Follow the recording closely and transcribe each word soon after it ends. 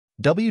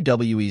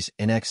WWE's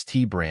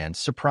NXT brand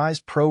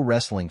surprised pro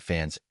wrestling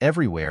fans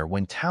everywhere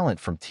when talent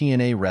from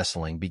TNA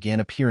Wrestling began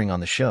appearing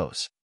on the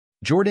shows.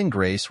 Jordynne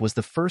Grace was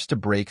the first to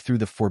break through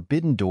the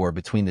forbidden door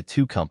between the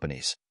two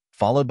companies,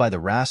 followed by the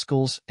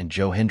Rascals and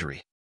Joe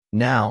Hendry.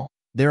 Now,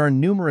 there are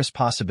numerous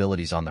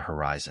possibilities on the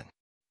horizon.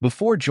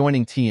 Before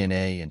joining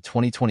TNA in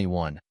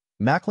 2021,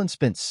 Maclin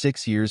spent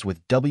 6 years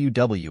with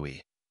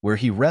WWE, where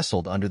he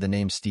wrestled under the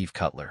name Steve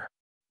Cutler.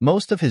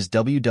 Most of his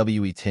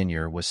WWE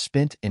tenure was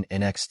spent in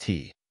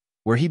NXT,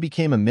 where he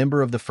became a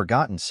member of the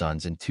Forgotten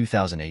Sons in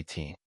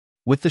 2018.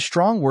 With the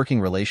strong working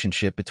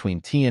relationship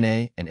between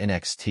TNA and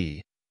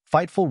NXT,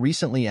 Fightful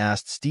recently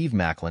asked Steve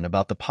Maclin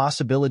about the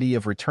possibility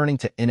of returning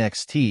to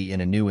NXT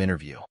in a new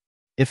interview.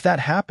 If that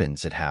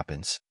happens, it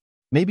happens.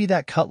 Maybe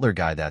that Cutler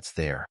guy that's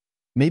there.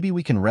 Maybe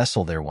we can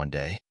wrestle there one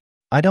day.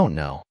 I don't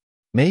know.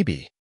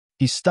 Maybe.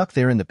 He's stuck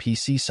there in the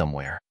PC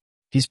somewhere.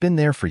 He's been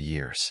there for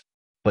years.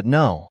 But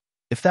no,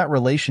 if that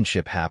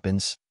relationship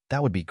happens,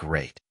 that would be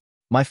great.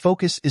 My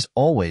focus is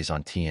always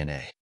on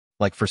TNA,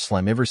 like for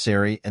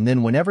Slammiversary, and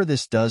then whenever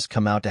this does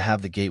come out to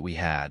have the gate we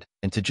had,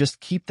 and to just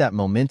keep that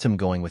momentum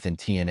going within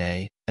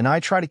TNA, and I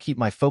try to keep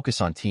my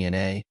focus on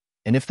TNA,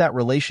 and if that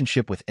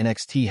relationship with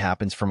NXT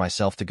happens for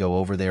myself to go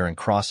over there and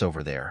cross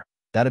over there,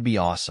 that'd be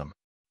awesome.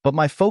 But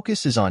my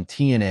focus is on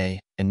TNA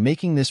and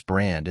making this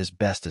brand as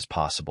best as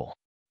possible.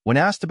 When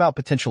asked about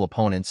potential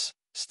opponents,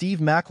 Steve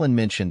Maclin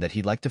mentioned that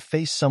he'd like to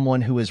face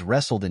someone who has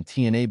wrestled in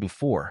TNA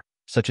before,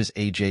 such as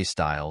AJ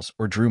Styles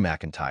or Drew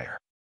McIntyre.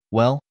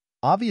 Well,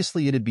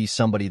 obviously it'd be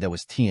somebody that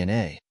was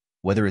TNA,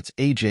 whether it's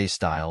AJ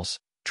Styles,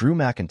 Drew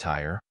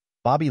McIntyre,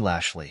 Bobby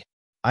Lashley.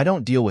 I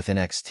don't deal with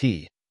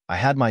NXT. I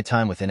had my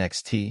time with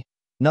NXT.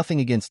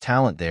 Nothing against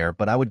talent there,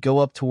 but I would go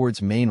up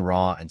towards main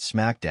Raw and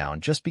SmackDown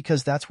just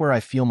because that's where I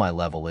feel my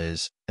level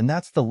is, and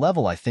that's the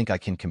level I think I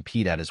can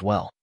compete at as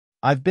well.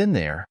 I've been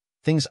there.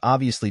 Things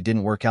obviously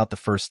didn't work out the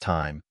first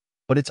time,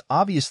 but it's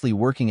obviously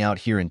working out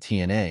here in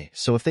TNA,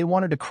 so if they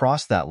wanted to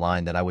cross that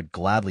line, that I would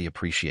gladly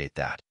appreciate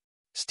that.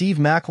 Steve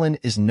Maclin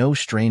is no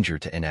stranger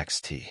to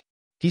NXT.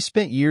 He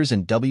spent years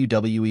in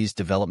WWE's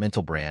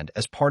developmental brand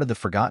as part of the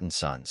Forgotten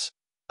Sons,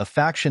 a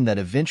faction that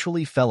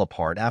eventually fell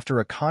apart after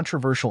a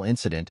controversial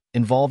incident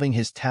involving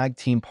his tag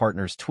team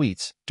partner's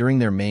tweets during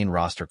their main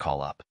roster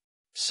call-up.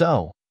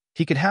 So,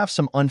 he could have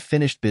some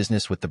unfinished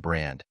business with the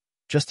brand,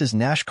 just as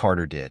Nash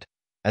Carter did,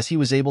 as he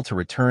was able to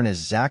return as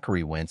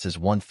Zachary Wentz as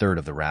one-third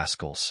of the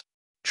Rascals.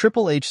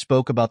 Triple H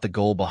spoke about the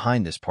goal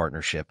behind this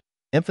partnership,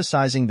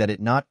 emphasizing that it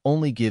not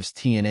only gives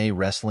TNA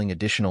wrestling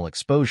additional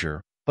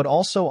exposure, but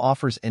also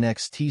offers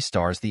NXT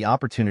stars the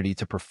opportunity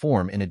to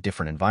perform in a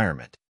different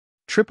environment.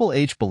 Triple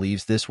H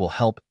believes this will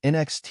help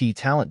NXT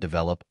talent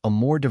develop a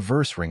more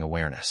diverse ring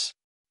awareness.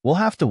 We'll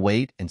have to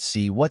wait and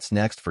see what's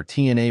next for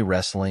TNA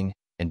wrestling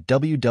and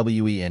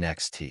WWE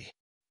NXT.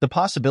 The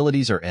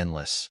possibilities are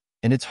endless,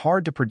 and it's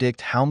hard to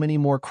predict how many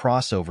more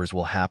crossovers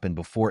will happen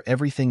before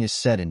everything is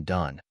said and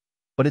done,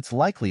 but it's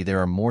likely there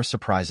are more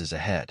surprises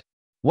ahead.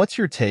 What's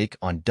your take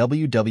on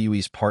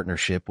WWE's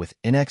partnership with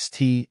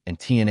NXT and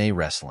TNA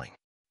Wrestling?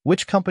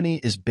 Which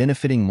company is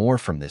benefiting more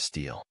from this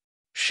deal?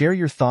 Share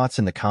your thoughts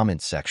in the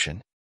comments section.